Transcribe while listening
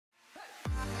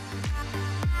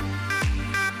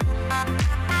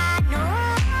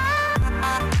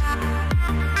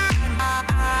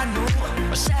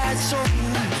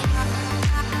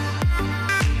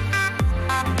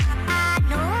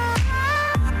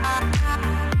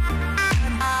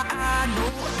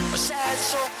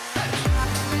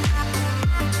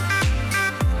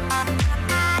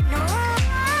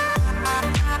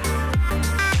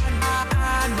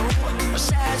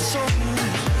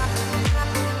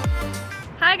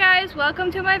guys,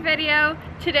 welcome to my video.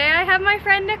 Today I have my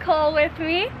friend Nicole with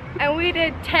me and we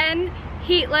did 10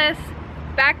 heatless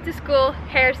back to school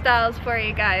hairstyles for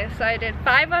you guys. So I did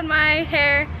 5 on my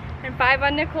hair and 5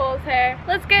 on Nicole's hair.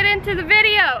 Let's get into the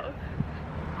video.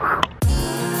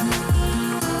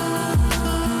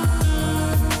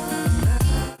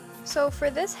 So for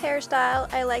this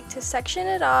hairstyle, I like to section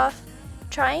it off,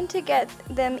 trying to get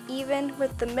them even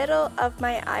with the middle of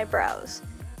my eyebrows.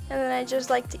 And then I just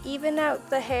like to even out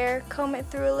the hair, comb it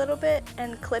through a little bit,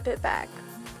 and clip it back.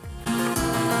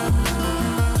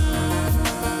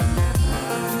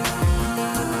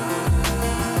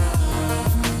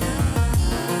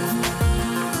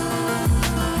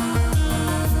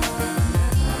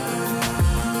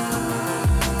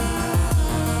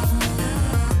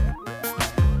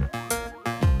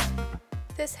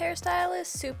 This hairstyle is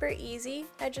super easy.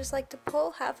 I just like to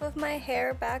pull half of my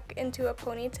hair back into a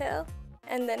ponytail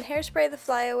and then hairspray the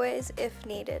flyaways if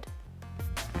needed.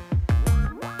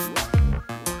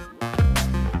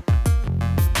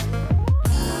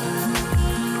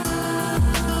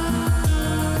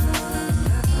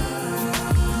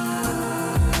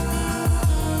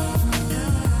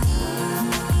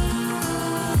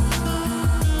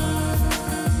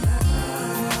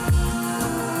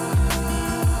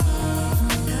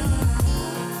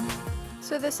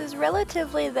 So this is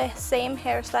relatively the same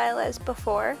hairstyle as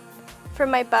before. For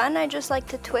my bun, I just like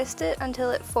to twist it until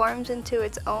it forms into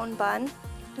its own bun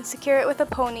and secure it with a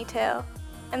ponytail.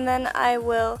 And then I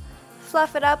will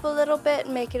fluff it up a little bit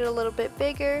and make it a little bit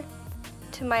bigger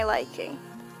to my liking.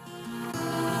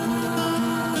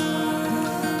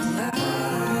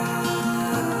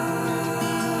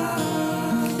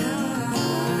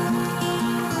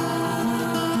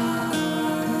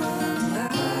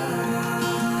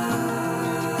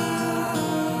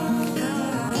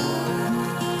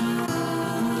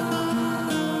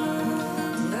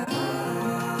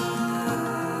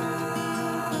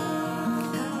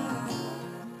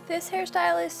 This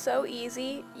hairstyle is so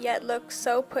easy, yet looks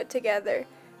so put together.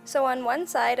 So on one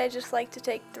side, I just like to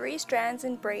take 3 strands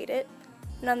and braid it,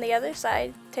 and on the other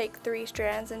side, take 3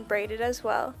 strands and braid it as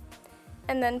well.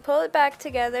 And then pull it back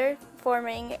together,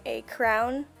 forming a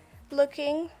crown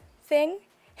looking thing.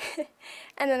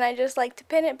 And then I just like to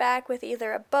pin it back with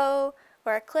either a bow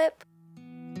or a clip.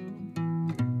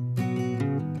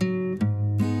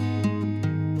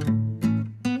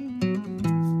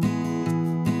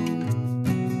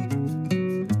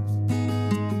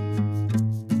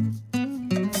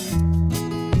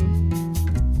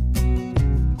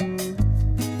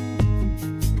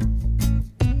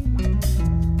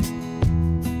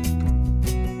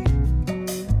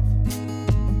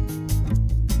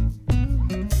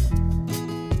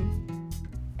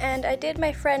 And I did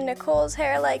my friend Nicole's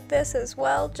hair like this as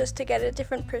well, just to get a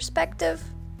different perspective.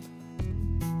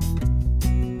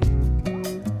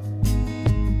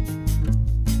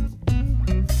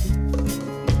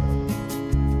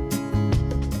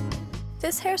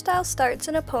 This hairstyle starts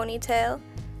in a ponytail,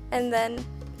 and then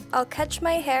I'll catch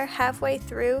my hair halfway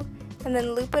through and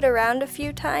then loop it around a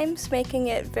few times, making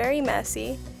it very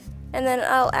messy. And then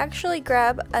I'll actually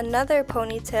grab another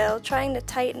ponytail, trying to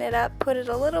tighten it up, put it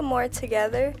a little more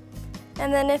together.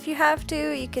 And then if you have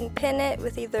to, you can pin it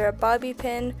with either a bobby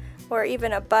pin or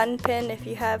even a bun pin if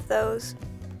you have those.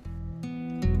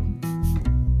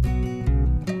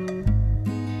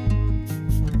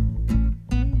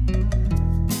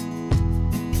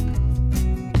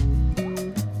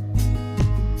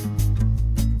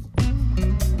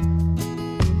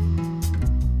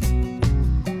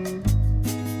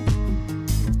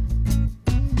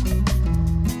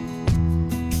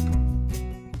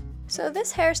 So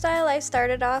this hairstyle, I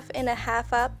started off in a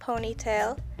half-up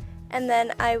ponytail, and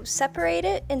then I separate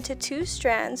it into 2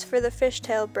 strands for the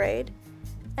fishtail braid,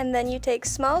 and then you take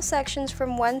small sections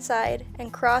from one side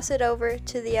and cross it over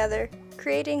to the other,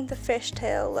 creating the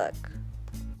fishtail look.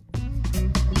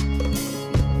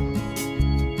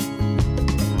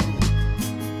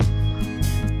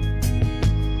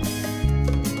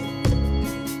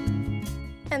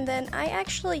 And then I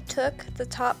actually took the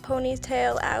top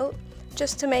ponytail out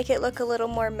just to make it look a little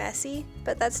more messy,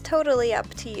 but that's totally up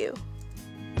to you.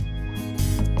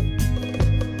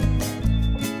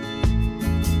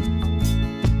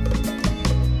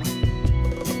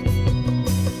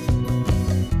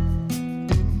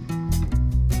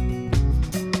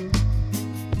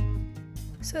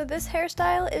 So this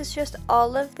hairstyle is just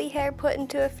all of the hair put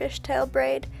into a fishtail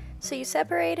braid, so you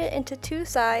separate it into 2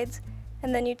 sides,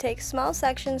 and then you take small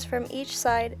sections from each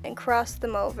side and cross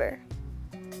them over.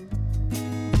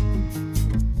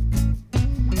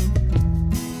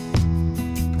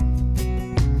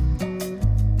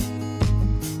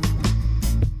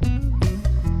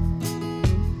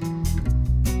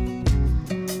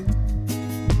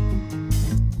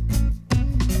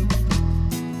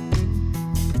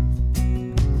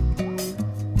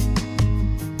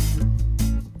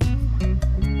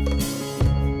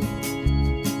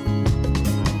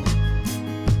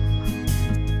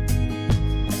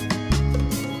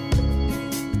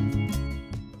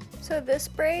 This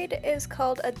braid is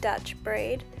called a Dutch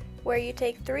braid, where you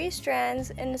take 3 strands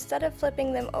and instead of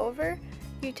flipping them over,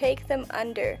 you take them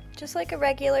under, just like a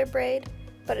regular braid,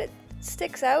 but it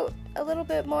sticks out a little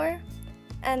bit more.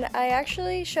 And I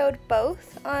actually showed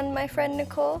both on my friend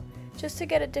Nicole, just to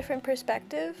get a different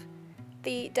perspective.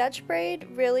 The Dutch braid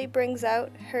really brings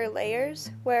out her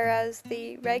layers, whereas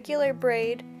the regular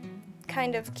braid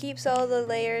kind of keeps all the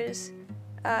layers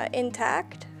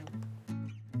intact.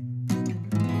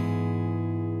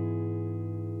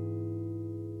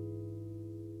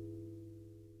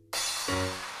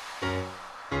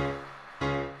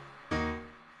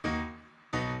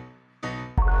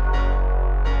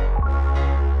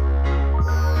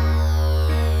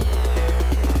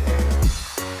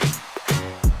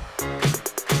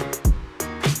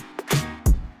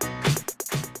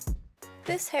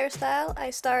 This hairstyle, I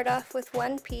start off with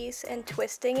one piece and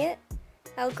twisting it.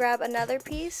 I'll grab another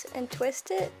piece and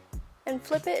twist it and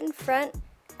flip it in front,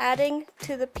 adding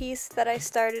to the piece that I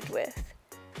started with.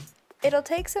 It'll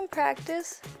take some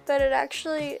practice, but it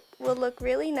actually will look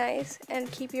really nice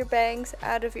and keep your bangs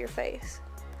out of your face.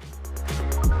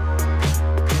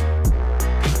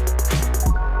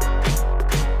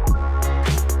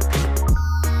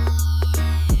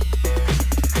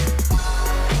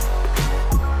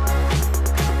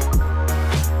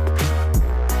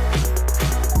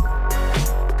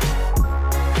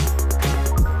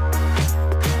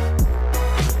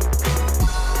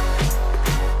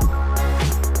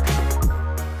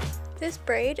 This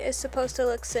braid is supposed to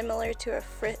look similar to a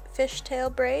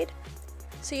fishtail braid,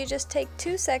 so you just take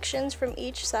 2 sections from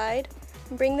each side,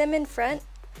 bring them in front,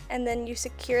 and then you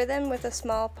secure them with a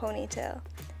small ponytail.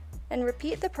 And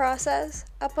repeat the process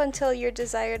up until your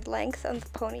desired length on the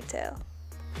ponytail.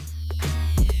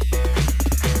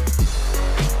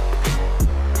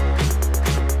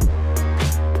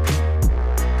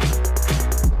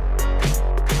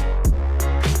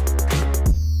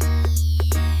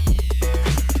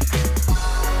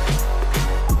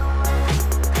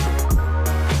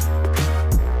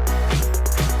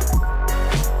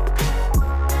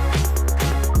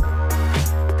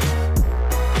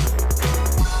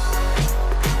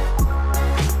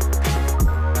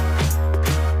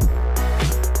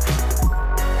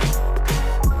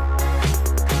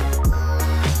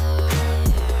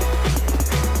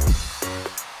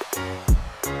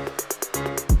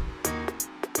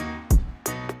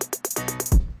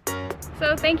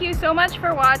 So thank you so much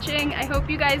for watching. I hope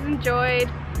you guys enjoyed.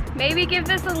 Maybe give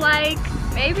this a like,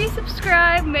 maybe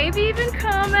subscribe, maybe even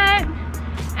comment,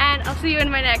 and I'll see you in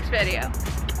my next video.